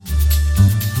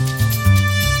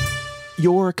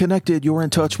You're connected. You're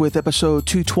in touch with episode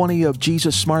 220 of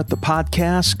Jesus Smart, the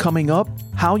podcast. Coming up,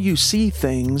 how you see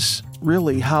things,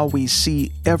 really how we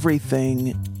see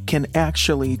everything, can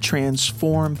actually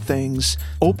transform things,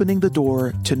 opening the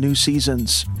door to new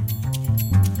seasons.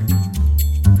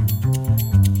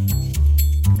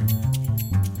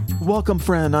 Welcome,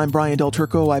 friend. I'm Brian Del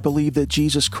Turco. I believe that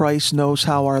Jesus Christ knows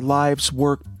how our lives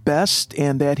work best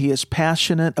and that He is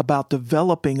passionate about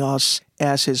developing us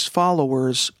as His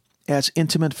followers, as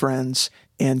intimate friends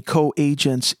and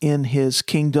co-agents in His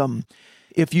kingdom.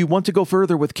 If you want to go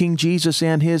further with King Jesus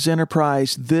and His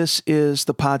enterprise, this is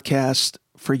the podcast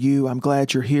for you. I'm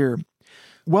glad you're here.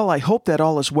 Well, I hope that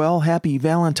all is well. Happy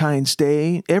Valentine's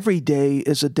Day. Every day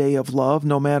is a day of love,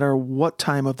 no matter what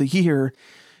time of the year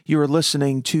you're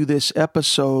listening to this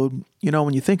episode. You know,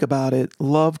 when you think about it,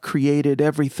 love created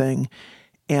everything,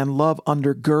 and love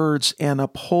undergirds and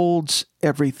upholds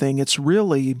everything.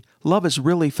 Love is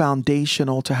really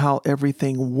foundational to how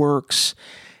everything works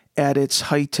at its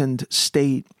heightened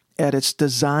state, at its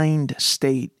designed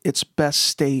state, its best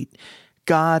state.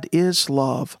 God is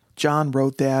love. John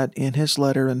wrote that in his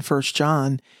letter in 1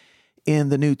 John in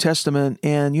the New Testament.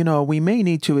 And, you know, we may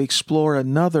need to explore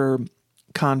another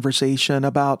conversation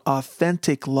about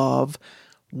authentic love.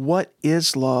 What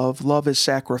is love? Love is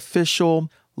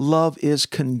sacrificial. Love is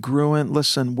congruent,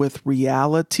 with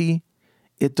reality.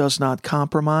 It does not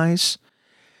compromise.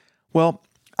 Well,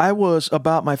 I was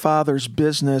about my Father's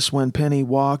business when Penny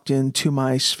walked into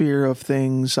my sphere of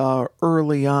things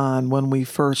early on when we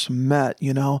first met,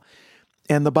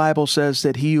 And the Bible says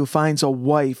that he who finds a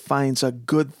wife finds a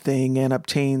good thing and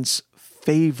obtains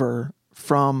favor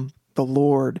from the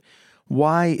Lord.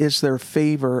 Why is there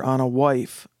favor on a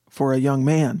wife for a young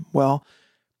man? Well,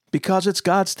 because it's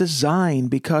God's design,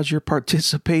 because you're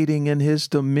participating in His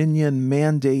dominion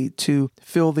mandate to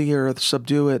fill the earth,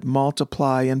 subdue it,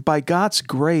 multiply. And by God's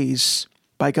grace,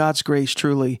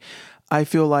 truly, I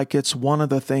feel like it's one of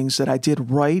the things that I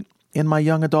did right in my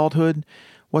young adulthood.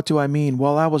 What do I mean?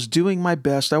 Well, I was doing my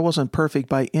best. I wasn't perfect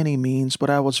by any means, but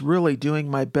I was really doing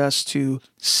my best to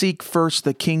seek first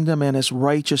the kingdom and His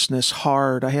righteousness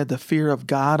hard. I had the fear of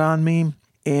God on me.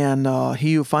 And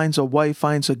he who finds a wife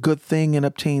finds a good thing and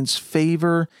obtains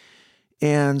favor.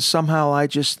 And somehow I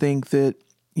just think that,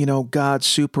 God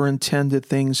superintended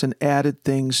things and added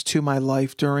things to my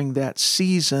life during that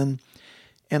season.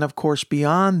 And of course,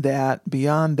 beyond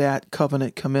that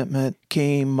covenant commitment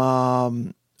came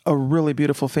a really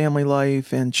beautiful family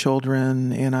life and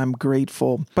children, and I'm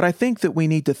grateful. But I think that we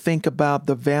need to think about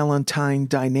the Valentine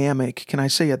dynamic. Can I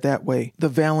say it that way? The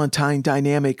Valentine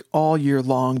dynamic all year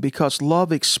long, because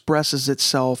love expresses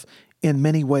itself in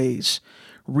many ways,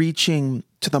 reaching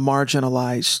to the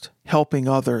marginalized, helping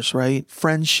others, right?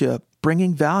 Friendship,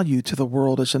 bringing value to the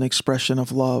world is an expression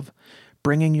of love,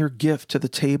 bringing your gift to the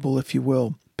table, if you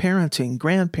will. Parenting,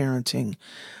 grandparenting.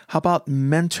 How about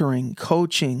mentoring,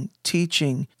 coaching,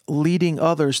 teaching, leading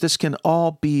others? This can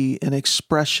all be an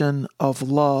expression of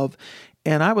love.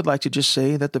 And I would like to just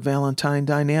say that the Valentine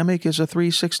dynamic is a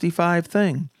 365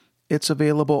 thing. It's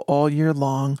available all year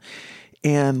long.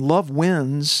 And love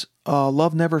wins.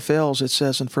 Love never fails, it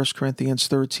says in 1 Corinthians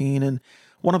 13. And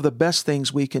one of the best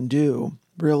things we can do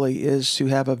really is to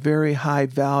have a very high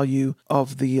value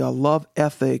of the love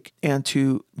ethic and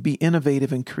to be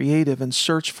innovative and creative and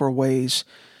search for ways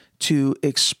to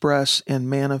express and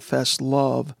manifest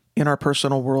love in our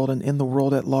personal world and in the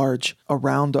world at large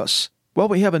around us. Well,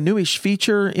 we have a newish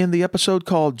feature in the episode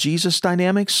called Jesus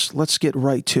Dynamics. Let's get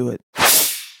right to it.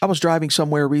 I was driving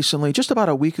somewhere recently, just about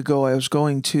a week ago. I was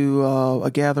going to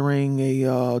a gathering,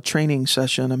 a training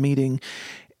session, a meeting,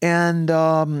 and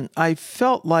I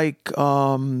felt like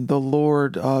the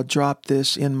Lord dropped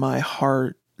this in my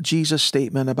heart, Jesus'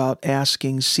 statement about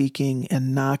asking, seeking,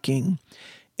 and knocking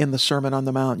in the Sermon on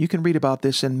the Mount. You can read about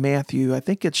this in Matthew. I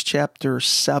think it's chapter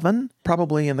 7,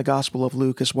 probably in the Gospel of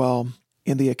Luke as well,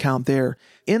 in the account there.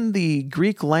 In the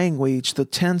Greek language, the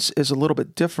tense is a little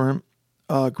bit different.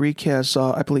 Greek has,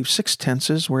 I believe, 6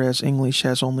 tenses, whereas English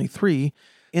has only 3.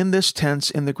 In this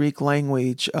tense, in the Greek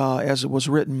language, as it was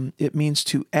written, it means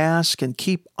to ask and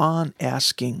keep on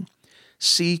asking,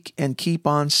 seek and keep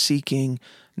on seeking,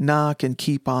 knock and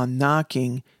keep on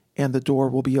knocking, and the door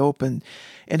will be open.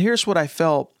 And here's what I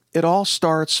felt. It all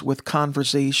starts with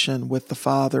conversation with the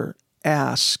Father.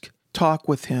 Ask, talk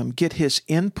with Him, get His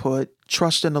input,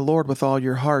 trust in the Lord with all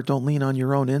your heart. Don't lean on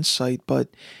your own insight, but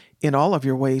in all of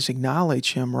your ways,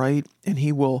 acknowledge Him, right? And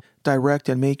He will direct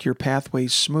and make your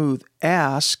pathways smooth.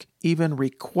 Ask, even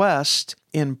request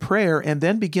in prayer, and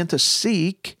then begin to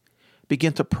seek,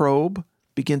 begin to probe,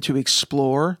 begin to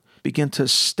explore, begin to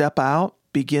step out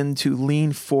begin to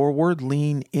lean forward,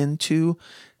 lean into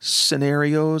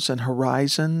scenarios and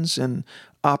horizons and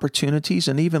opportunities,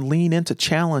 and even lean into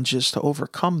challenges to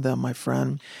overcome them, my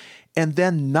friend. And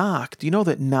then knock. Do you know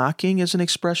that knocking is an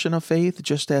expression of faith,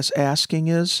 just as asking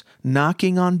is?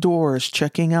 Knocking on doors,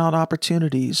 checking out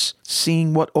opportunities,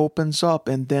 seeing what opens up,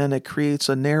 and then it creates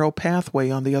a narrow pathway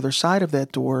on the other side of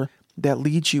that door that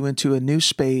leads you into a new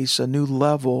space, a new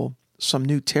level, some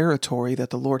new territory that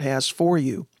the Lord has for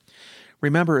you.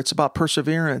 Remember, it's about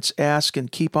perseverance. Ask and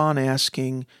keep on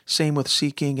asking. Same with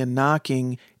seeking and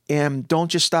knocking. And don't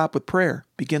just stop with prayer.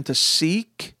 Begin to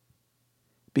seek,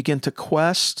 begin to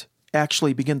quest,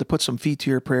 actually begin to put some feet to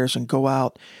your prayers and go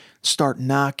out, start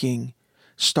knocking,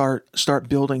 start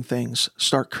building things,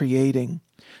 start creating,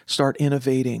 start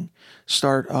innovating,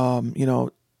 start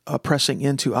pressing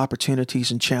into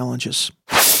opportunities and challenges.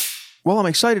 Well, I'm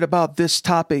excited about this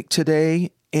topic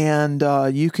today, and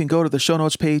you can go to the show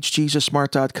notes page,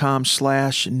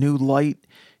 jesussmart.com/new light.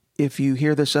 If you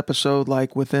hear this episode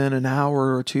like within an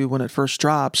hour or two when it first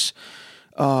drops,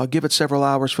 give it several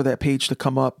hours for that page to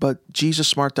come up, but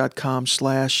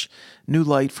jesussmart.com/new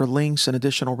light for links and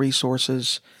additional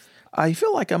resources. I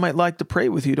feel like I might like to pray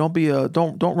with you.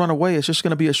 Don't run away. It's just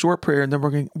going to be a short prayer, and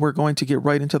then we're going to get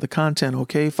right into the content.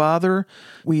 Okay, Father,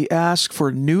 we ask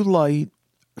for new light,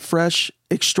 fresh,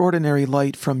 extraordinary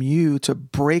light from you to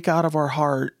break out of our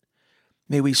heart.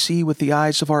 May we see with the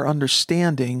eyes of our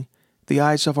understanding, the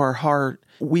eyes of our heart.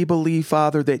 We believe,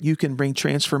 Father, that you can bring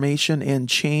transformation and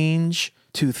change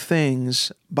to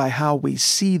things by how we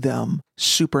see them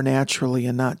supernaturally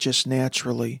and not just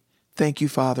naturally. Thank you,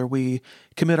 Father. We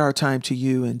commit our time to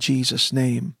you in Jesus'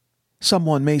 name.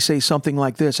 Someone may say something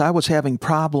like this: I was having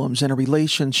problems in a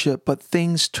relationship, but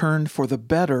things turned for the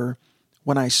better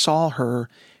when I saw her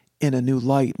in a new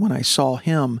light, when I saw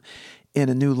him in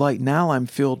a new light. Now I'm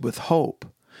filled with hope.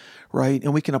 Right?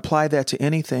 And we can apply that to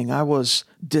anything. I was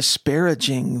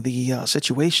disparaging the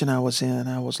situation I was in.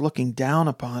 I was looking down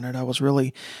upon it. I was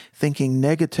really thinking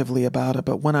negatively about it.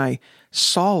 But when I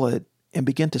saw it and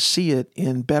began to see it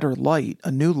in better light,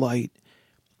 a new light,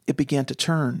 it began to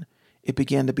turn. It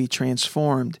began to be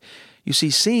transformed. You see,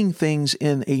 seeing things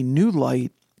in a new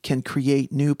light can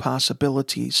create new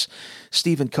possibilities.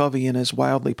 Stephen Covey, in his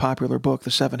wildly popular book,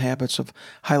 The 7 Habits of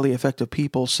Highly Effective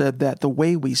People, said that the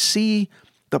way we see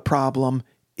the problem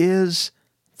is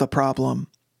the problem.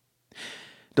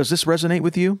 Does this resonate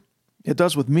with you? It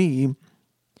does with me.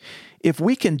 If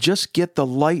we can just get the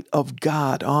light of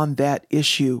God on that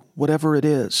issue, whatever it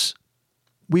is,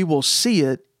 we will see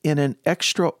it in an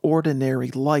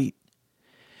extraordinary light.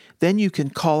 Then you can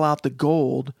call out the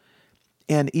gold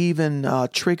and even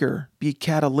be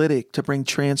catalytic to bring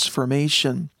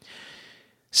transformation.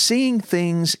 Seeing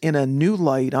things in a new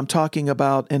light, I'm talking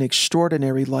about an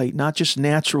extraordinary light, not just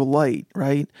natural light,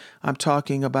 right? I'm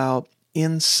talking about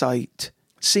insight.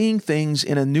 Seeing things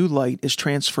in a new light is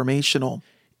transformational.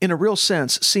 In a real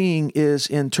sense, seeing is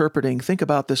interpreting. Think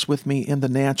about this with me in the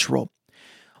natural.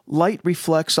 Light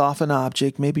reflects off an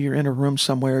object. Maybe you're in a room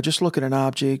somewhere, just look at an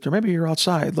object, or maybe you're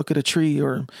outside, look at a tree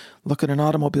or look at an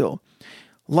automobile.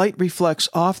 Light reflects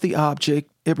off the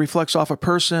object. It reflects off a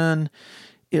person.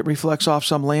 It reflects off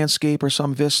some landscape or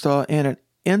some vista, and it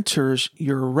enters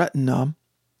your retina,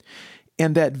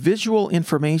 and that visual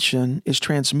information is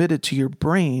transmitted to your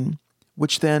brain,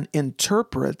 which then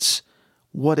interprets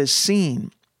what is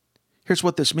seen. Here's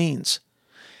what this means.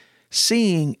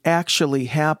 Seeing actually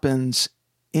happens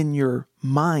in your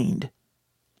mind,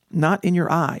 not in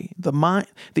your eye.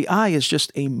 The eye is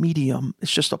just a medium.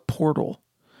 It's just a portal.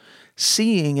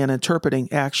 Seeing and interpreting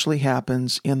actually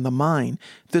happens in the mind.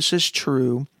 This is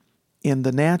true in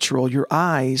the natural. Your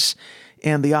eyes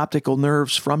and the optical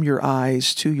nerves from your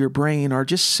eyes to your brain are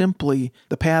just simply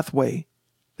the pathway,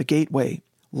 the gateway.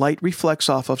 Light reflects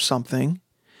off of something.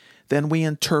 Then we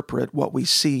interpret what we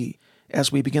see.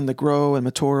 As we begin to grow and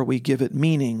mature, we give it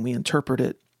meaning. We interpret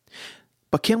it.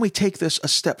 But can we take this a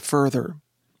step further?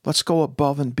 Let's go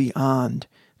above and beyond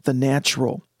the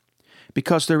natural,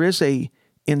 because there is a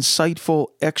insightful,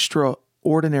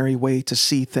 extraordinary way to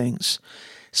see things.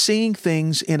 Seeing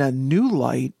things in a new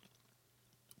light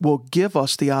will give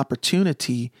us the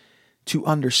opportunity to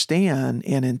understand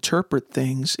and interpret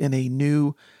things in a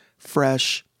new,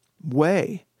 fresh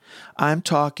way. I'm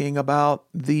talking about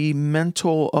the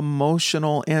mental,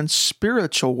 emotional, and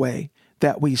spiritual way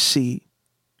that we see.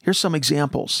 Here's some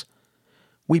examples.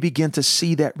 We begin to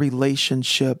see that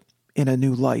relationship in a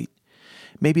new light.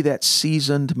 Maybe that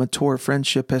seasoned, mature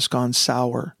friendship has gone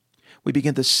sour. We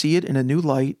begin to see it in a new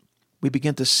light. We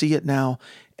begin to see it now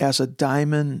as a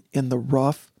diamond in the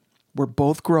rough. We're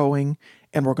both growing,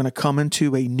 and we're going to come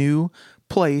into a new,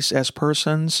 place as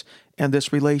persons, and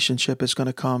this relationship is going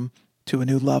to come to a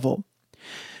new level.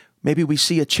 Maybe we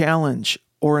see a challenge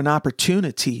or an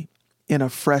opportunity in a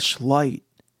fresh light.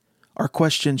 Our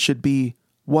question should be,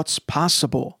 what's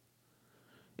possible?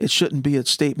 It shouldn't be a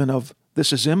statement of,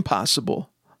 this is impossible.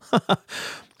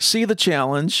 See the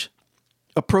challenge,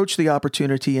 approach the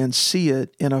opportunity, and see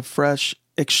it in a fresh,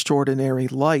 extraordinary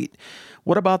light.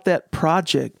 What about that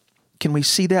project? Can we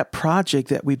see that project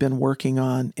that we've been working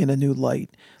on in a new light?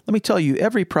 Let me tell you,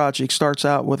 every project starts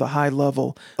out with a high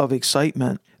level of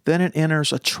excitement. Then it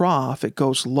enters a trough, it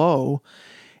goes low,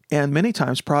 and many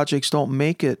times projects don't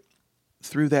make it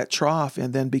through that trough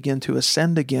and then begin to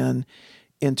ascend again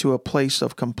into a place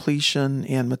of completion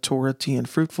and maturity and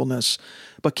fruitfulness.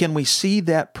 But can we see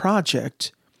that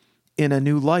project in a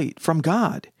new light from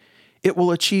God? It will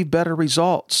achieve better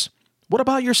results. What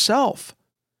about yourself?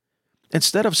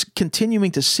 Instead of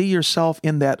continuing to see yourself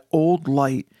in that old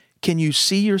light, can you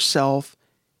see yourself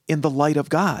in the light of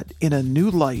God, in a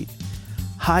new light?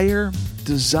 Higher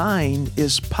design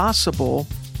is possible,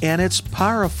 and it's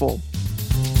powerful.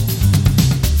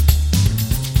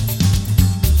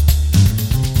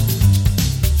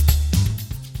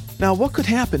 Now, what could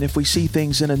happen if we see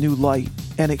things in a new light,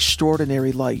 an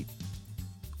extraordinary light?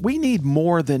 We need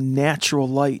more than natural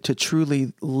light to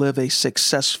truly live a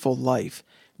successful life.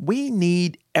 We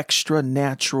need extra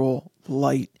natural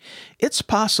light. It's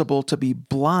possible to be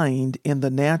blind in the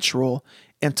natural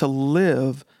and to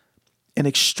live an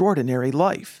extraordinary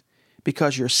life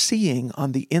because you're seeing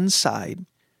on the inside.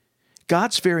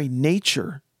 God's very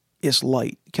nature is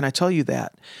light. Can I tell you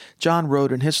that? John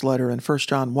wrote in his letter in 1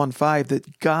 John 1:5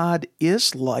 that God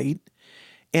is light,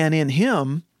 and in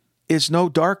him is no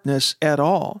darkness at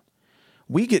all.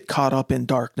 We get caught up in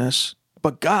darkness,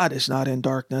 but God is not in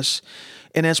darkness.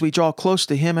 And as we draw close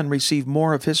to him and receive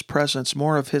more of his presence,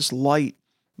 more of his light,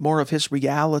 more of his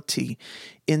reality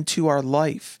into our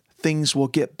life, things will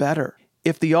get better.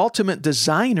 If the ultimate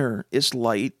designer is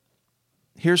light,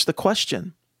 here's the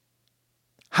question: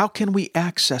 how can we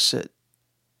access it?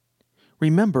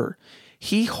 Remember,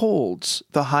 he holds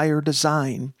the higher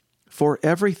design for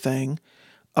everything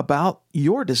about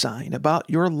your design, about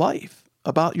your life,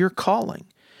 about your calling,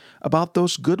 about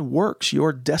those good works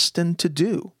you're destined to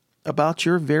do, about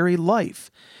your very life.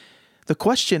 The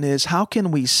question is, how can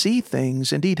we see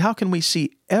things, indeed, how can we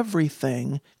see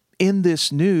everything in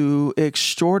this new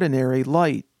extraordinary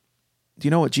light? Do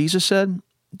you know what Jesus said?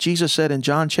 Jesus said in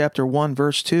John chapter 1,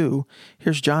 verse 2,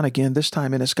 here's John again, this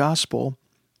time in his gospel,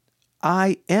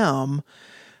 I am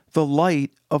the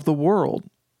light of the world.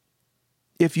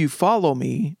 If you follow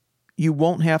me, you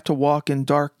won't have to walk in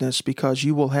darkness because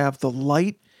you will have the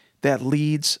light that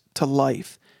leads to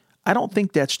life. I don't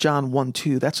think that's John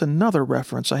 1:2. That's another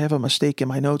reference. I have a mistake in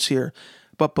my notes here.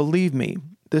 But believe me,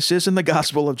 this is in the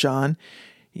Gospel of John.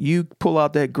 You pull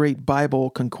out that great Bible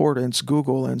concordance,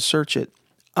 Google, and search it.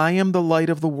 I am the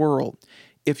light of the world.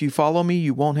 If you follow me,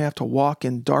 you won't have to walk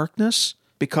in darkness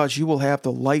because you will have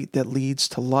the light that leads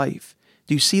to life.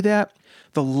 Do you see that?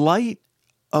 The light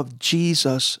of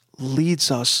Jesus leads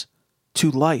us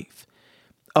to life,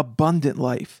 abundant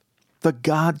life, the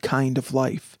God kind of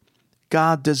life,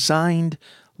 God-designed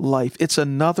life. It's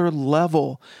another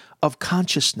level of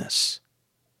consciousness.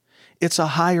 It's a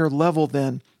higher level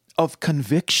then of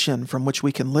conviction from which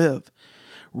we can live.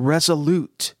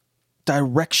 Resolute,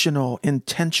 directional,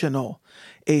 intentional,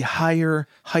 a higher,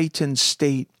 heightened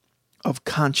state of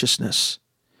consciousness.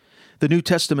 The New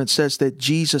Testament says that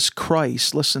Jesus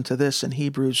Christ, listen to this in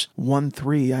Hebrews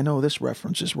 1:3. I know this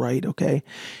reference is right, okay?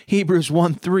 Hebrews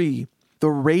 1:3,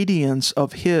 the radiance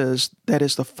of his, that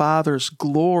is the Father's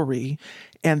glory,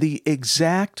 and the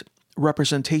exact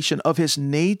representation of his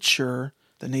nature,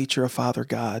 the nature of Father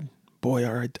God. Boy,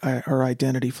 our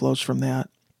identity flows from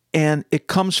that. And it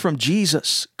comes from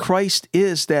Jesus. Christ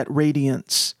is that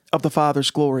radiance of the Father's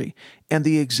glory and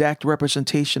the exact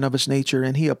representation of his nature,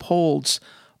 and he upholds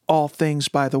all things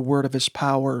by the word of his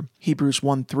power, Hebrews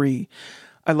 1:3.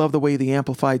 I love the way the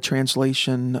Amplified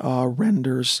Translation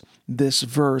renders this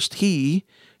verse. He,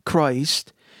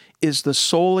 Christ, is the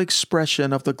sole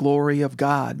expression of the glory of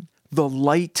God, the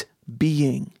light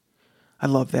being. I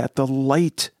love that, the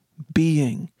light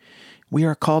being. We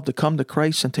are called to come to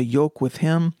Christ and to yoke with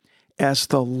him as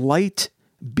the light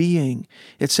being.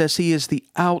 It says he is the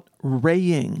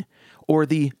outraying or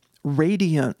the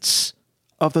radiance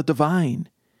of the divine.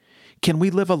 Can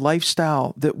we live a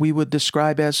lifestyle that we would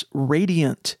describe as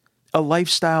radiant, a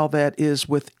lifestyle that is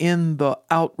within the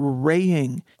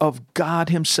outraying of God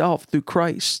himself through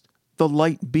Christ, the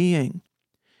light being?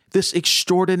 This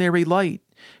extraordinary light,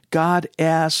 God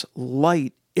as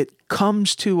light, it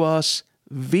comes to us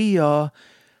via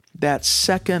that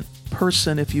second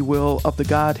person, if you will, of the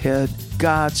Godhead,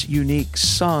 God's unique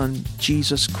Son,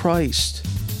 Jesus Christ.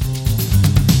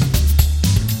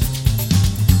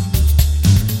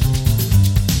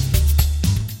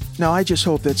 Now, I just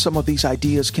hope that some of these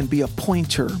ideas can be a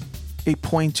pointer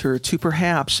to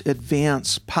perhaps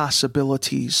advance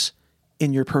possibilities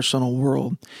in your personal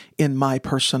world, in my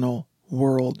personal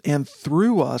world, and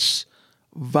through us,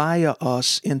 via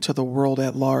us, into the world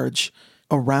at large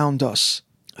around us.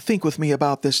 Think with me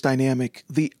about this dynamic.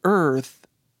 The earth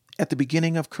at the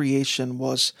beginning of creation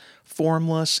was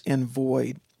formless and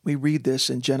void. We read this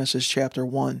in Genesis chapter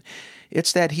 1.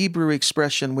 It's that Hebrew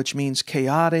expression which means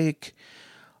chaotic,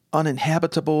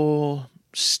 uninhabitable,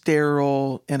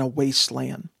 sterile, and a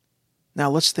wasteland. Now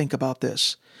let's think about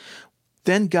this.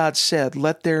 Then God said,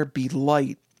 "Let there be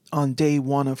light," on day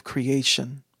one of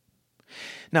creation.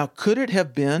 Now, could it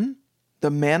have been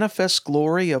the manifest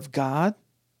glory of God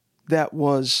that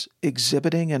was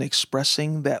exhibiting and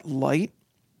expressing that light?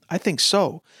 I think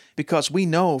so, because we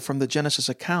know from the Genesis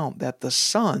account that the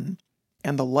sun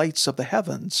and the lights of the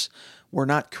heavens were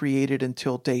not created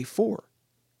until day 4.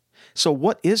 So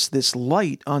what is this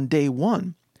light on day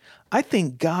 1? I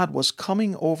think God was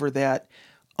coming over that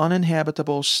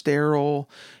uninhabitable, sterile,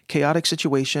 chaotic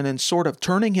situation and sort of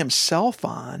turning himself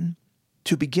on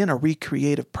to begin a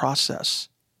recreative process.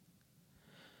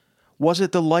 Was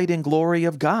it the light and glory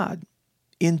of God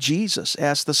in Jesus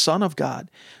as the Son of God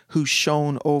who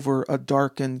shone over a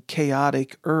darkened,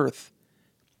 chaotic earth?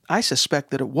 I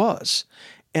suspect that it was.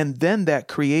 And then that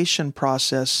creation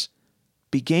process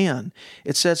began.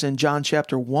 It says in John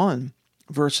chapter 1,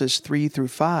 verses 3 through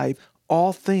 5,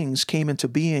 all things came into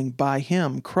being by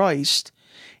him, Christ.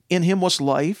 In him was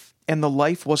life, and the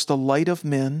life was the light of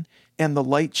men, and the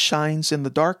light shines in the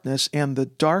darkness, and the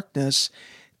darkness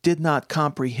did not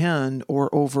comprehend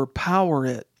or overpower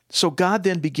it. So God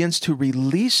then begins to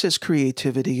release his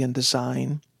creativity and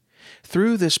design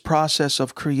through this process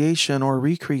of creation or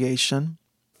recreation.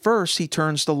 First, he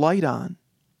turns the light on.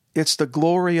 It's the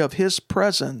glory of his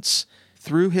presence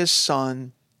through his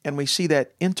Son, and we see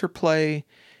that interplay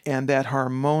and that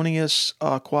harmonious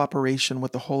cooperation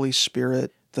with the Holy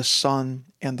Spirit, the Son,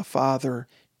 and the Father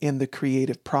in the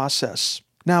creative process.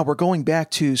 Now, we're going back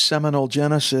to seminal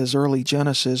Genesis, early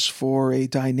Genesis, for a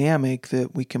dynamic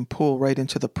that we can pull right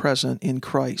into the present in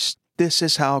Christ. This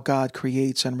is how God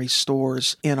creates and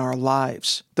restores in our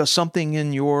lives. Does something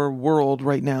in your world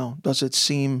right now, does it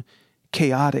seem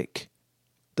chaotic?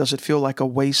 Does it feel like a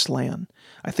wasteland?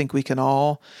 I think we can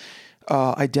all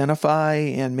identify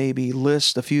and maybe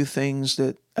list a few things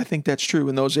that I think that's true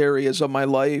in those areas of my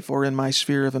life or in my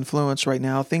sphere of influence right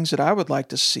now, things that I would like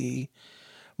to see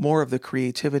more of the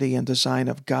creativity and design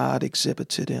of God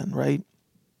exhibited in, right?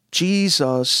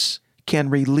 Jesus can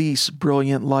release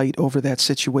brilliant light over that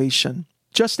situation,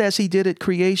 just as he did at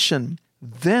creation.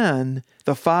 Then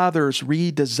the Father's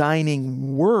redesigning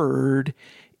word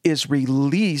is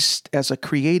released as a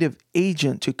creative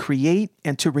agent to create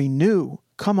and to renew.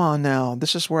 Come on now.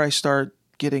 This is where I start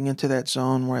getting into that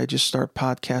zone where I just start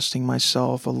podcasting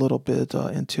myself a little bit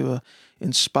into a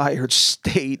inspired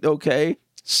state, okay?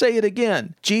 Say it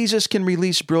again. Jesus can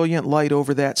release brilliant light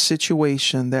over that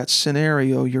situation, that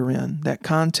scenario you're in, that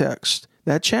context,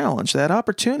 that challenge, that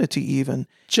opportunity even,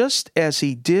 just as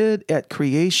he did at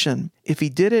creation. If he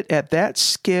did it at that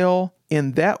scale,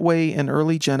 in that way in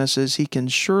early Genesis, he can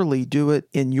surely do it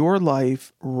in your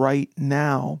life right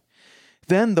now.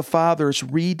 Then the Father's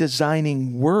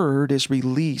redesigning word is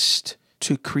released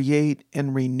to create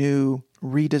and renew,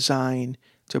 redesign,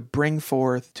 to bring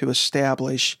forth, to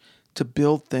establish, to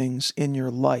build things in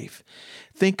your life.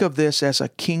 Think of this as a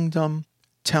kingdom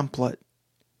template.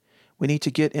 We need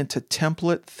to get into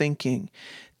template thinking.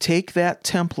 Take that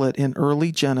template in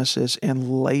early Genesis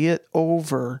and lay it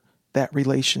over that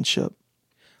relationship.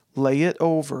 Lay it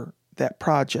over that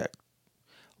project.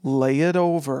 Lay it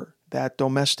over that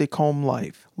domestic home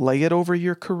life. Lay it over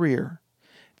your career.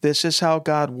 This is how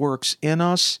God works in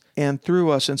us and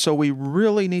through us. And so we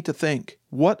really need to think,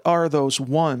 what are those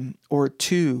 1 or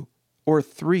 2 or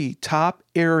 3 top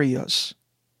areas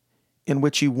in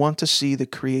which you want to see the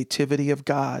creativity of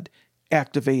God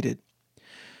activated?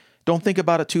 Don't think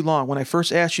about it too long. When I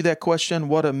first asked you that question,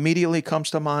 what immediately comes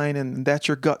to mind? And that's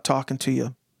your gut talking to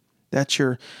you. That's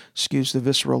your, excuse the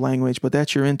visceral language, but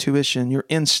that's your intuition, your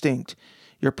instinct.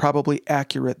 You're probably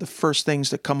accurate. The first things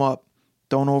that come up,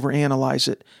 don't overanalyze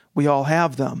it. We all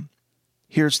have them.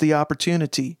 Here's the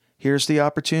opportunity. Here's the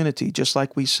opportunity. Just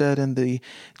like we said in the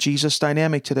Jesus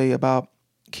dynamic today about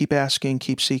keep asking,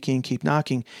 keep seeking, keep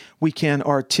knocking. We can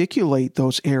articulate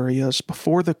those areas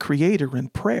before the Creator in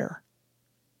prayer.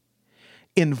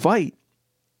 invite,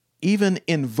 even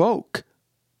invoke,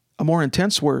 a more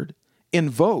intense word,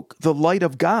 invoke the light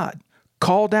of God.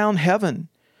 Call down heaven.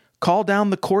 Call down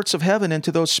the courts of heaven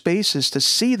into those spaces to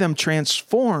see them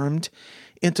transformed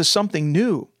into something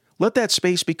new. Let that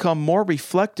space become more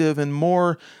reflective and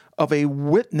more of a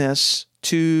witness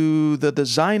to the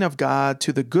design of God,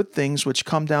 to the good things which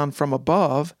come down from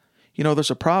above. You know,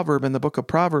 there's a proverb in the book of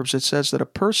Proverbs that says that a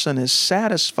person is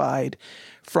satisfied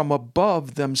from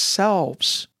above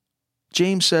themselves.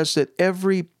 James says that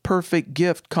every perfect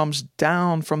gift comes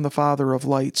down from the Father of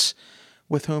lights,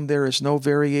 with whom there is no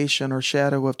variation or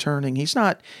shadow of turning. He's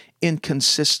not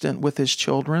inconsistent with his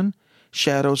children.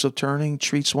 Shadows of turning,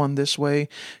 treats one this way,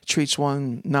 treats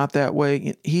one not that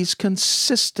way. He's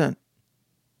consistent.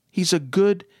 He's a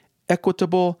good,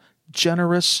 equitable,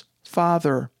 generous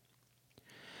Father.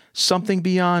 Something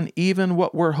beyond even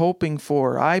what we're hoping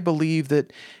for. I believe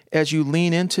that as you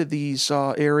lean into these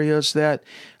areas that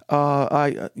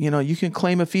you can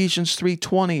claim Ephesians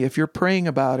 3:20 if you're praying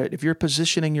about it, if you're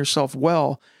positioning yourself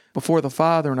well before the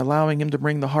Father and allowing Him to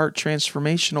bring the heart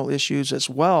transformational issues as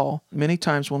well. Many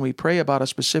times when we pray about a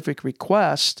specific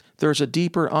request, there's a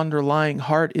deeper underlying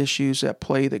heart issues at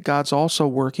play that God's also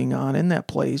working on in that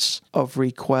place of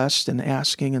request and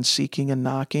asking and seeking and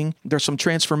knocking. There's some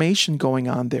transformation going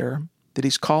on there that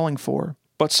He's calling for.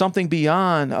 But something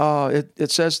beyond,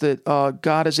 it says that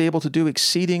God is able to do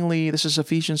exceedingly, this is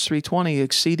Ephesians 3:20,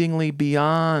 exceedingly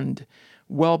beyond,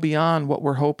 well beyond what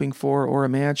we're hoping for or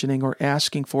imagining or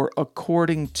asking for,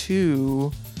 according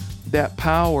to that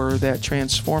power, that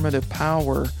transformative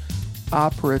power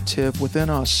operative within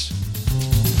us.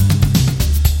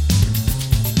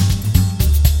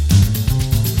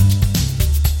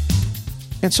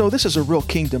 And so this is a real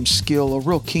kingdom skill, a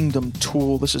real kingdom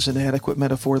tool. This is an adequate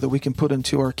metaphor that we can put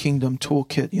into our kingdom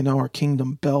toolkit, our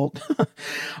kingdom belt.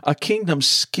 A kingdom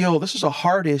skill. This is a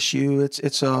heart issue.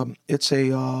 It's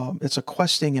a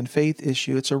questing and faith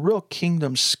issue. It's a real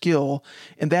kingdom skill,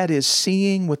 and that is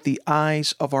seeing with the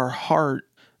eyes of our heart,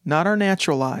 not our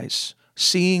natural eyes.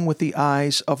 Seeing with the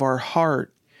eyes of our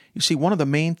heart. You see, one of the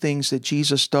main things that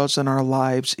Jesus does in our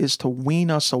lives is to wean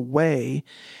us away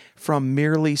from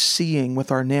merely seeing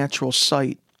with our natural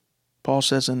sight. Paul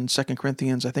says in 2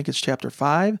 Corinthians, I think it's chapter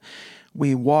 5,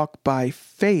 we walk by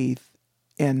faith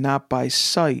and not by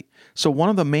sight. So one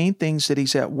of the main things that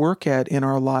He's at work at in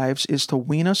our lives is to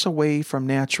wean us away from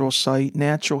natural sight,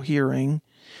 natural hearing,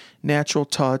 natural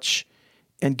touch,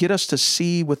 and get us to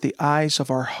see with the eyes of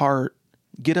our heart,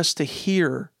 get us to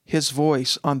hear His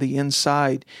voice on the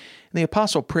inside. And the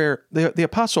apostle prayer, the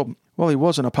apostle, well, he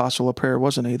was an apostle of prayer,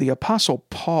 wasn't he? The apostle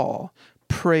Paul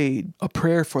prayed a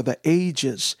prayer for the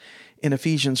ages in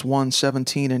Ephesians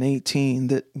 1:17 and 18,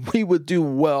 that we would do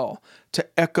well to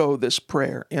echo this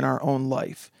prayer in our own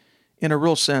life. In a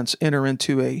real sense, enter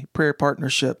into a prayer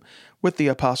partnership with the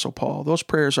apostle Paul. Those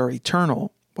prayers are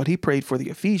eternal. What he prayed for the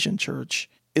Ephesian church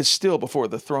is still before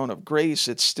the throne of grace.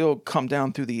 It's still come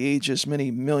down through the ages.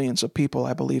 Many millions of people,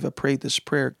 I believe, have prayed this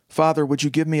prayer. Father, would you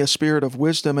give me a spirit of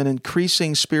wisdom, an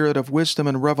increasing spirit of wisdom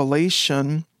and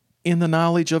revelation in the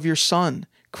knowledge of your Son,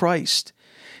 Christ,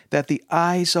 that the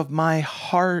eyes of my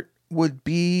heart would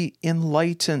be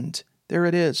enlightened. There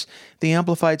it is. The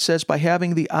Amplified says, by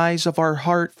having the eyes of our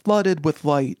heart flooded with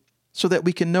light, so that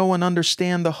we can know and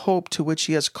understand the hope to which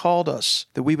He has called us,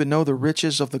 that we would know the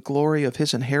riches of the glory of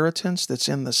His inheritance that's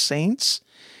in the saints.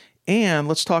 And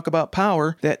let's talk about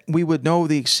power, that we would know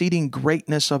the exceeding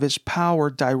greatness of His power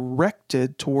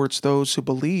directed towards those who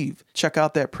believe. Check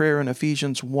out that prayer in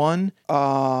Ephesians 1.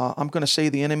 I'm going to say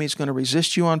the enemy's going to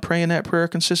resist you on praying that prayer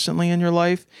consistently in your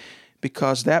life,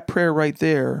 because that prayer right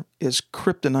there is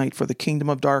kryptonite for the kingdom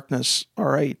of darkness. All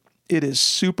right. It is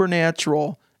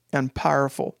supernatural and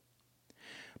powerful.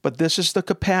 But this is the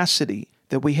capacity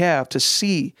that we have to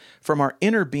see from our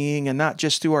inner being and not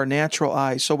just through our natural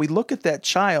eyes. So we look at that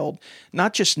child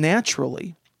not just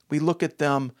naturally, we look at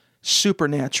them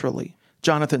supernaturally.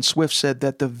 Jonathan Swift said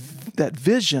that that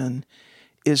vision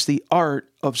is the art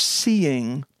of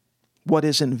seeing what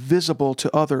is invisible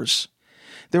to others.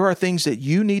 There are things that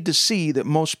you need to see that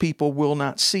most people will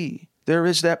not see. There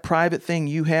is that private thing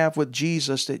you have with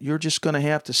Jesus that you're just going to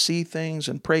have to see things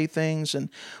and pray things and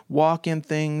walk in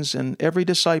things, and every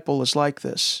disciple is like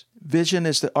this. Vision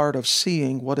is the art of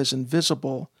seeing what is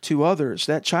invisible to others.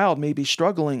 That child may be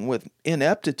struggling with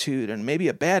ineptitude and maybe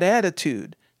a bad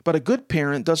attitude, but a good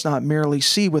parent does not merely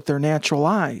see with their natural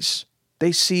eyes.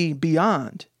 They see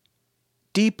beyond,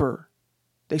 deeper.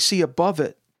 They see above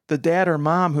it. The dad or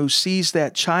mom who sees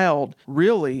that child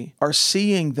really are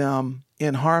seeing them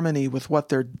in harmony with what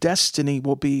their destiny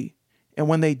will be. And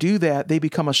when they do that, they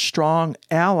become a strong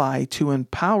ally to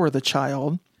empower the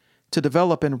child to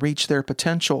develop and reach their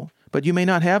potential. But you may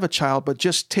not have a child, but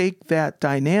just take that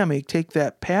dynamic, take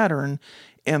that pattern,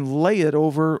 and lay it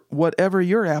over whatever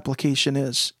your application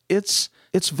is. It's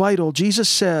vital. Jesus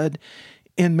said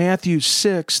in Matthew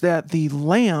 6 that the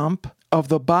lamp of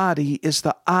the body is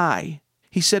the eye.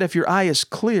 He said if your eye is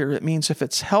clear, it means if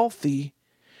it's healthy,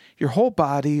 your whole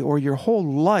body or your whole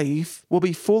life will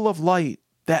be full of light.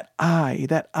 That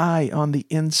eye on the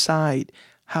inside.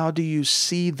 How do you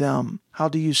see them? How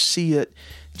do you see it?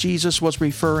 Jesus was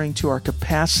referring to our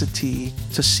capacity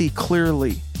to see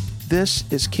clearly. This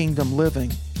is kingdom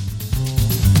living.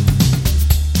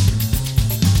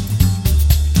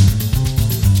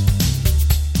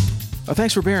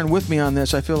 Thanks for bearing with me on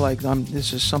this. I feel like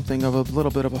this is something of a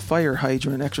little bit of a fire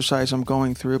hydrant exercise I'm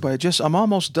going through, but I'm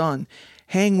almost done.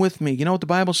 Hang with me. You know what the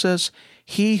Bible says?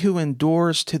 He who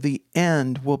endures to the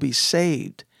end will be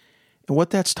saved. And what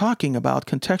that's talking about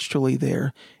contextually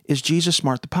there is Jesus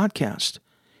Smart, the podcast.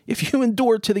 If you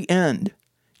endure to the end,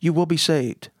 you will be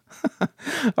saved.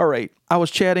 All right. I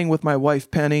was chatting with my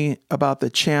wife, Penny, about the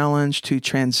challenge to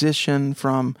transition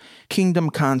from kingdom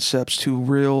concepts to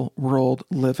real world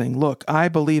living. Look, I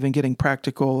believe in getting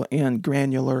practical and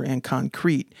granular and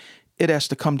concrete. It has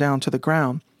to come down to the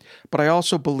ground. But I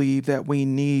also believe that we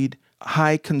need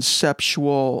high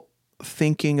conceptual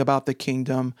thinking about the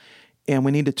kingdom, and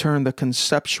we need to turn the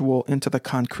conceptual into the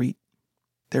concrete.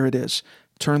 There it is.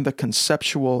 Turn the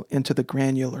conceptual into the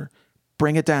granular.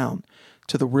 Bring it down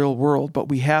to the real world. But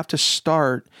we have to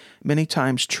start, many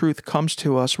times truth comes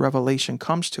to us, revelation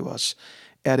comes to us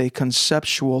at a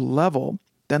conceptual level.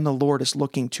 Then the Lord is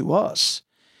looking to us,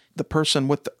 the person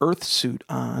with the earth suit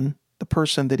on, the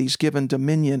person that he's given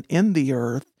dominion in the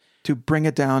earth, to bring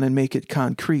it down and make it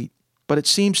concrete. But it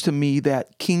seems to me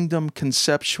that kingdom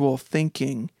conceptual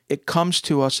thinking, it comes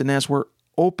to us, and as we're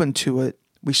open to it,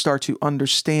 we start to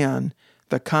understand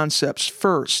the concepts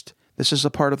first. This is a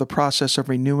part of the process of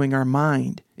renewing our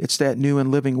mind. It's that new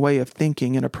and living way of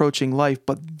thinking and approaching life.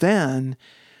 But then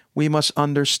we must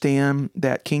understand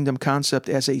that kingdom concept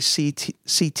as a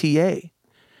CTA.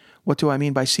 What do I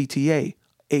mean by CTA?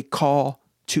 A call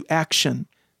to action.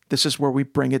 This is where we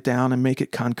bring it down and make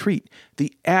it concrete.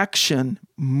 The action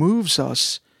moves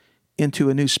us into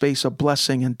a new space of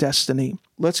blessing and destiny.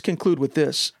 Let's conclude with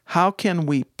this. How can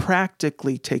we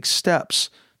practically take steps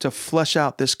to flesh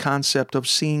out this concept of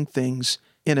seeing things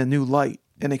in a new light,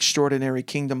 an extraordinary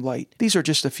kingdom light? These are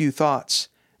just a few thoughts.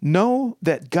 Know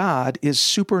that God is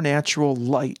supernatural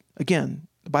light. Again,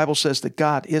 the Bible says that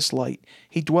God is light.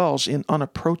 He dwells in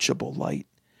unapproachable light.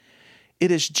 It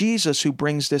is Jesus who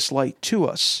brings this light to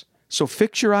us. So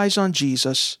fix your eyes on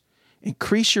Jesus.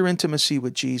 Increase your intimacy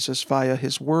with Jesus via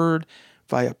his word,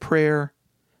 via prayer,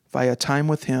 via time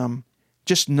with him.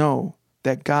 Just know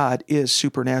that God is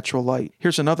supernatural light.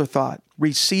 Here's another thought.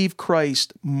 Receive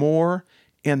Christ more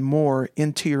and more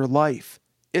into your life.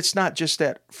 It's not just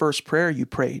that first prayer you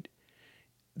prayed.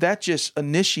 That just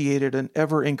initiated an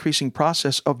ever-increasing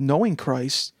process of knowing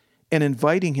Christ and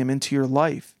inviting him into your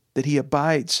life, that he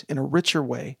abides in a richer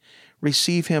way.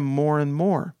 Receive him more and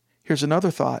more. Here's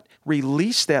another thought.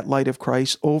 Release that light of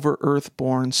Christ over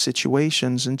earth-born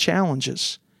situations and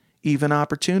challenges, even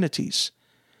opportunities.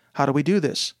 How do we do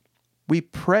this? We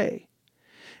pray.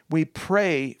 We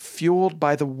pray fueled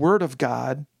by the Word of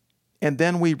God, and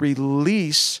then we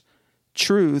release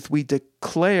truth. We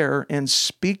declare and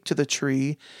speak to the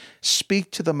tree,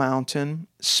 speak to the mountain,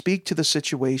 speak to the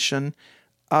situation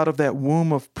out of that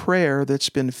womb of prayer that's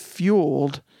been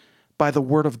fueled by the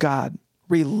Word of God.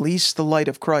 Release the light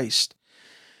of Christ.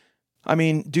 I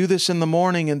mean, do this in the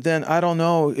morning, and then I don't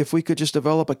know if we could just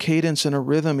develop a cadence and a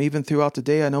rhythm even throughout the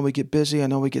day. I know we get busy. I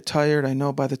know we get tired. I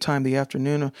know by the time the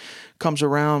afternoon comes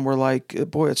around, we're like,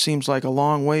 boy, it seems like a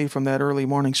long way from that early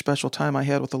morning special time I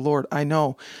had with the Lord. I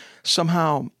know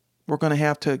somehow we're going to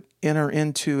have to enter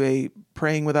into a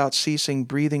praying without ceasing,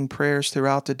 breathing prayers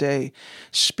throughout the day,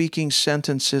 speaking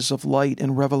sentences of light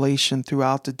and revelation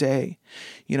throughout the day.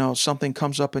 You know, something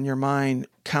comes up in your mind,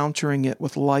 countering it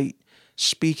with light,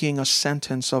 speaking a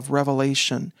sentence of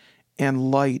revelation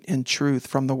and light and truth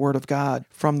from the Word of God,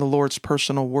 from the Lord's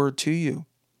personal word to you.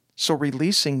 So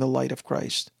releasing the light of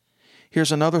Christ.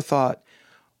 Here's another thought.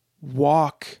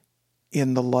 Walk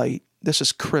in the light. This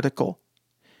is critical.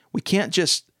 We can't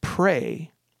just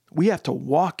pray. We have to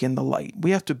walk in the light.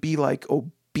 We have to be like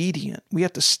obedient. We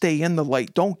have to stay in the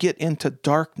light. Don't get into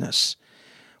darkness.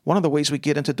 One of the ways we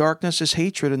get into darkness is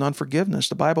hatred and unforgiveness.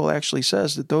 The Bible actually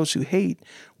says that those who hate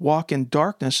walk in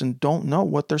darkness and don't know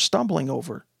what they're stumbling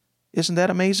over. Isn't that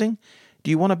amazing? Do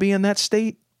you want to be in that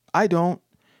state? I don't.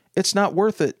 It's not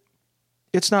worth it.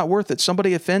 It's not worth it.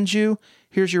 Somebody offends you,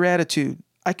 here's your attitude.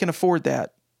 I can afford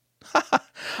that.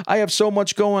 I have so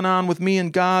much going on with me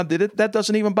and God that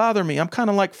doesn't even bother me. I'm kind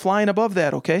of like flying above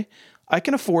that, okay? I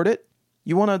can afford it.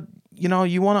 You want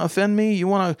to offend me? You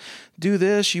want to do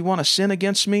this? You want to sin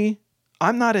against me?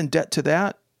 I'm not in debt to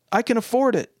that. I can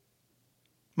afford it.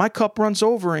 My cup runs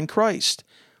over in Christ.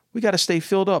 We got to stay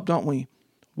filled up, don't we?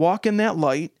 Walk in that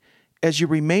light. As you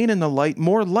remain in the light,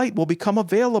 more light will become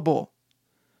available.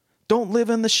 Don't live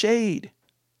in the shade.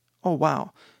 Oh,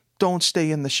 wow. Don't stay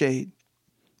in the shade.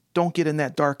 Don't get in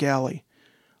that dark alley.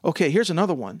 Okay, here's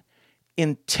another one.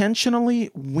 Intentionally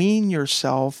wean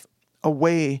yourself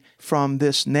away from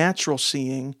this natural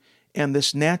seeing and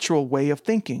this natural way of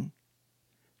thinking.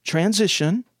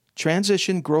 Transition,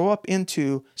 grow up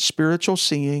into spiritual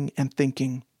seeing and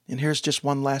thinking. And here's just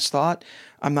one last thought.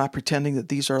 I'm not pretending that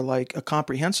these are like a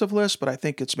comprehensive list, but I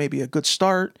think it's maybe a good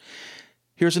start.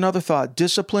 Here's another thought.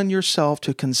 Discipline yourself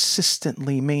to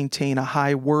consistently maintain a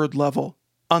high word level.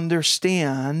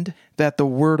 Understand that the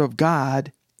Word of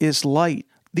God is light.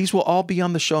 These will all be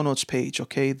on the show notes page,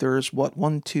 okay? There's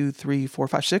 1, 2, 3, 4,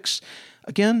 5, 6.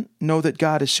 Again, know that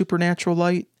God is supernatural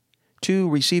light. 2,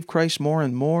 receive Christ more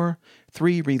and more.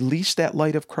 3, release that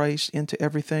light of Christ into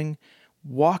everything.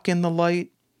 Walk in the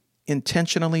light.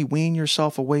 Intentionally wean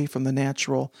yourself away from the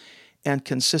natural and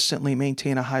consistently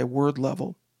maintain a high word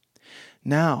level.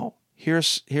 Now,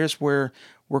 here's where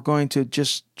we're going to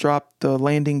just drop the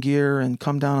landing gear and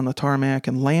come down on the tarmac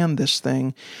and land this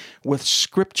thing with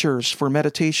scriptures for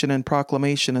meditation and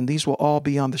proclamation, and these will all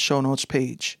be on the show notes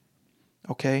page.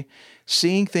 Okay?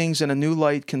 Seeing things in a new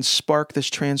light can spark this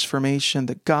transformation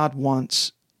that God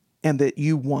wants and that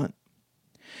you want.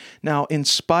 Now,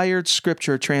 inspired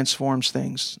scripture transforms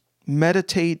things.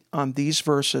 Meditate on these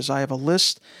verses. I have a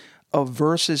list of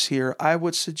verses here. I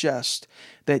would suggest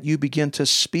that you begin to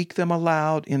speak them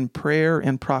aloud in prayer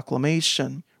and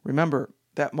proclamation. Remember,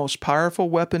 that most powerful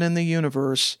weapon in the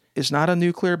universe is not a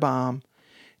nuclear bomb.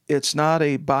 It's not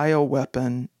a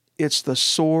bioweapon. It's the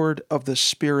sword of the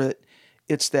Spirit.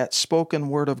 It's that spoken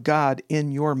word of God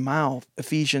in your mouth.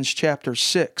 Ephesians chapter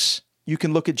 6. You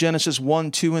can look at Genesis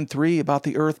 1, 2, and 3 about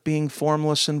the earth being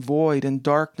formless and void and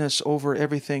darkness over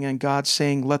everything and God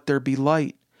saying, let there be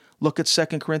light. Look at 2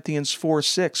 Corinthians 4,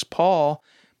 6. Paul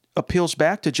appeals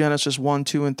back to Genesis 1,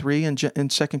 2, and 3 in 2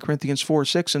 Corinthians 4,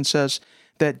 6 and says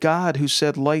that God who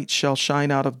said light shall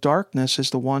shine out of darkness is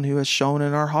the one who has shone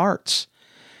in our hearts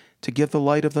to give the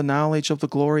light of the knowledge of the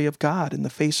glory of God in the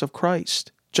face of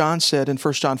Christ. John said in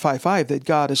 1 John 5, 5 that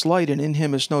God is light and in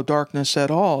him is no darkness at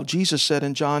all. Jesus said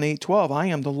in John 8, 12, I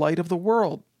am the light of the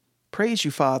world. Praise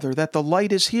you, Father, that the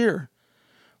light is here.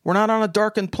 We're not on a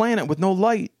darkened planet with no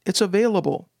light. It's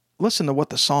available. Listen to what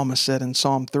the psalmist said in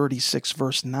Psalm 36,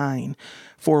 verse 9.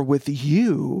 For with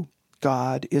you,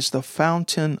 God, is the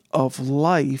fountain of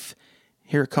life.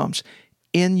 Here it comes.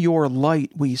 In your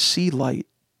light, we see light.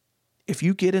 If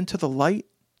you get into the light,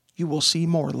 you will see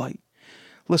more light.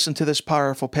 Listen to this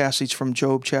powerful passage from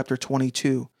Job chapter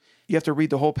 22. You have to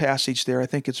read the whole passage there. I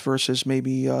think it's verses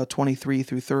maybe 23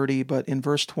 through 30. But in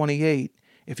verse 28,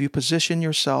 if you position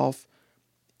yourself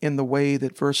in the way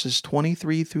that verses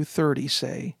 23 through 30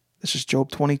 say, this is Job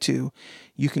 22.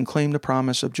 You can claim the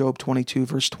promise of Job 22,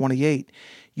 verse 28.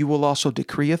 You will also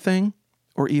decree a thing,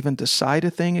 or even decide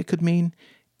a thing, it could mean,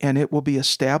 and it will be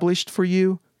established for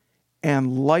you,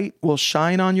 and light will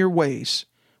shine on your ways.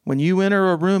 When you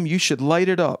enter a room, you should light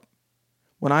it up.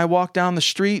 When I walk down the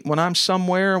street, when I'm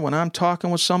somewhere, when I'm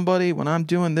talking with somebody, when I'm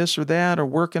doing this or that or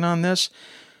working on this,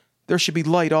 there should be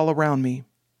light all around me,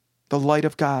 the light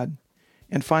of God.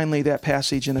 And finally, that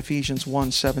passage in Ephesians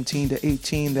 1, 17 to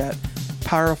 18, that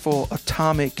powerful,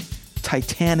 atomic,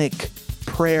 titanic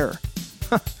prayer,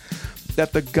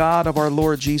 that the God of our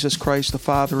Lord Jesus Christ, the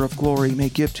Father of glory, may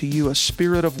give to you a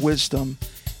spirit of wisdom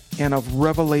and of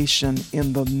revelation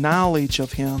in the knowledge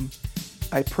of him.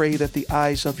 I pray that the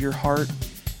eyes of your heart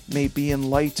may be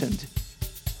enlightened.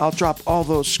 I'll drop all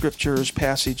those scriptures,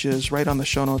 passages right on the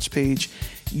show notes page.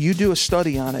 You do a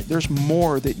study on it. There's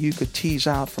more that you could tease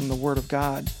out from the Word of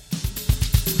God.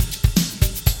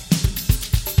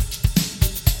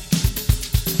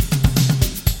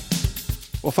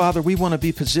 Well, Father, we want to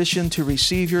be positioned to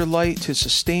receive your light, to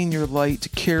sustain your light, to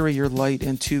carry your light,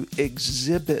 and to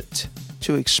exhibit,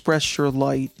 to express your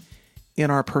light in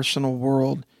our personal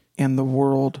world and the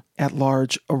world at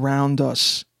large around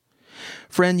us.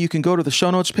 Friend, you can go to the show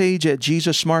notes page at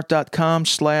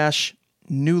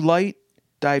jesussmart.com/newlight.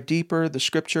 Dive deeper, the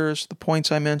scriptures, the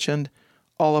points I mentioned,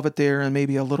 all of it there, and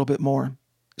maybe a little bit more.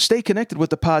 Stay connected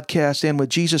with the podcast and with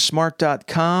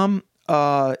jesussmart.com.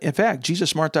 In fact,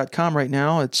 jesussmart.com right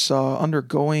now, it's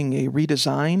undergoing a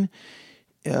redesign.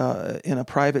 in a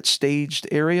private staged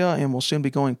area, and will soon be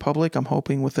going public. I'm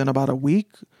hoping within about a week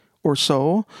or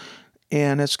so.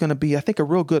 And it's going to be, I think, a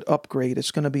real good upgrade.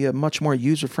 It's going to be a much more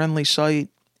user-friendly site,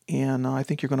 and I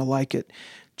think you're going to like it.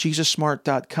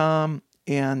 JesusSmart.com,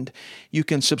 and you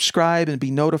can subscribe and be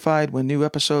notified when new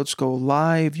episodes go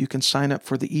live. You can sign up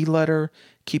for the e-letter,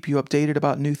 keep you updated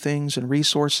about new things and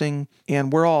resourcing.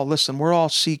 And we're all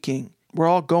seeking. We're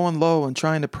all going low and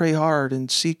trying to pray hard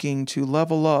and seeking to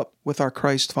level up with our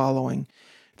Christ following.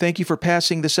 Thank you for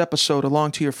passing this episode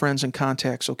along to your friends and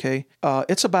contacts, okay?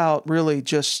 It's about really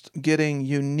just getting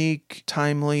unique,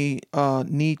 timely,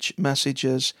 niche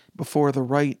messages before the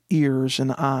right ears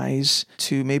and eyes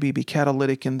to maybe be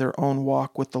catalytic in their own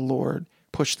walk with the Lord,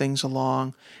 push things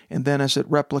along, and then as it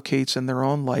replicates in their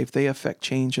own life, they affect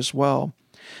change as well.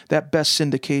 That best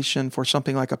syndication for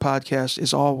something like a podcast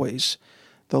is always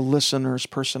the listener's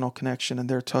personal connection and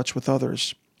their touch with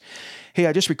others. Hey,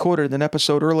 I just recorded an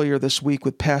episode earlier this week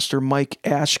with Pastor Mike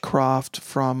Ashcroft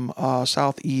from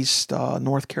southeast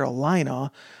North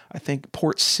Carolina. I think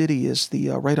Port City is the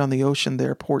right on the ocean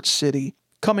there, Port City.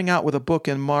 Coming out with a book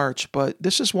in March, but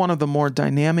this is one of the more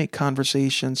dynamic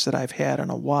conversations that I've had in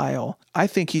a while. I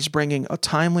think he's bringing a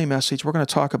timely message. We're going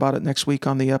to talk about it next week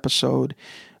on the episode.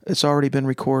 It's already been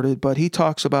recorded, but he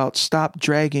talks about stop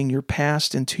dragging your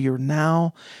past into your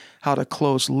now, how to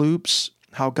close loops,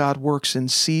 how God works in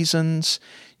seasons.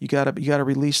 You gotta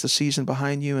release the season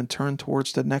behind you and turn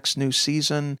towards the next new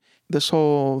season. This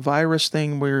whole virus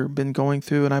thing we've been going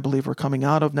through, and I believe we're coming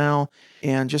out of now,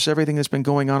 and just everything that's been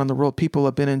going on in the world. People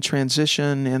have been in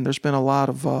transition, and there's been a lot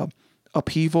of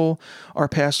upheaval. Our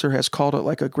pastor has called it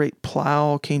like a great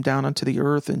plow came down onto the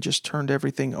earth and just turned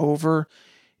everything over.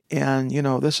 And,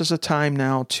 this is a time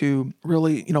now to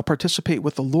really, participate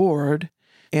with the Lord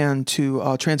and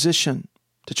to transition.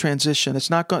 It's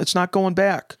not going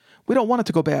back. We don't want it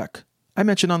to go back. I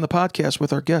mentioned on the podcast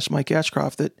with our guest, Mike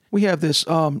Ashcroft, that we have this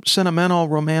sentimental,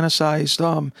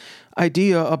 romanticized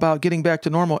idea about getting back to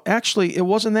normal. Actually, it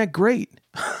wasn't that great.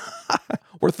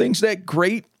 Were things that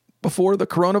great before the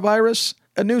coronavirus?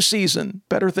 A new season.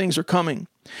 Better things are coming.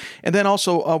 And then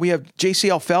also we have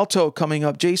JCL Falto coming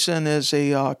up. Jason is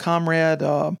a comrade,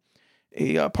 a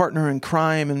partner in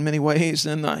crime in many ways,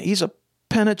 and he's a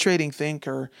penetrating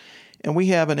thinker. And we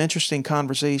have an interesting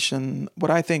conversation,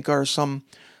 what I think are some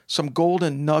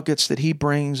golden nuggets that he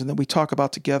brings and that we talk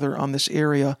about together on this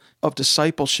area of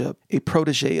discipleship, a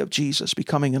protege of Jesus,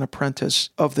 becoming an apprentice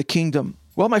of the kingdom.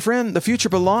 Well, my friend, the future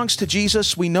belongs to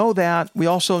Jesus. We know that. We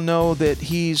also know that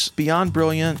he's beyond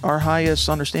brilliant. Our highest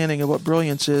understanding of what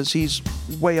brilliance is, he's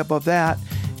way above that.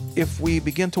 If we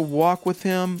begin to walk with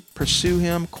him, pursue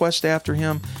him, quest after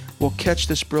him, we'll catch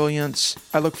this brilliance.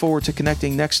 I look forward to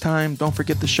connecting next time. Don't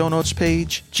forget the show notes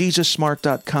page,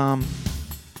 JesusSmart.com.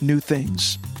 New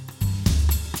things.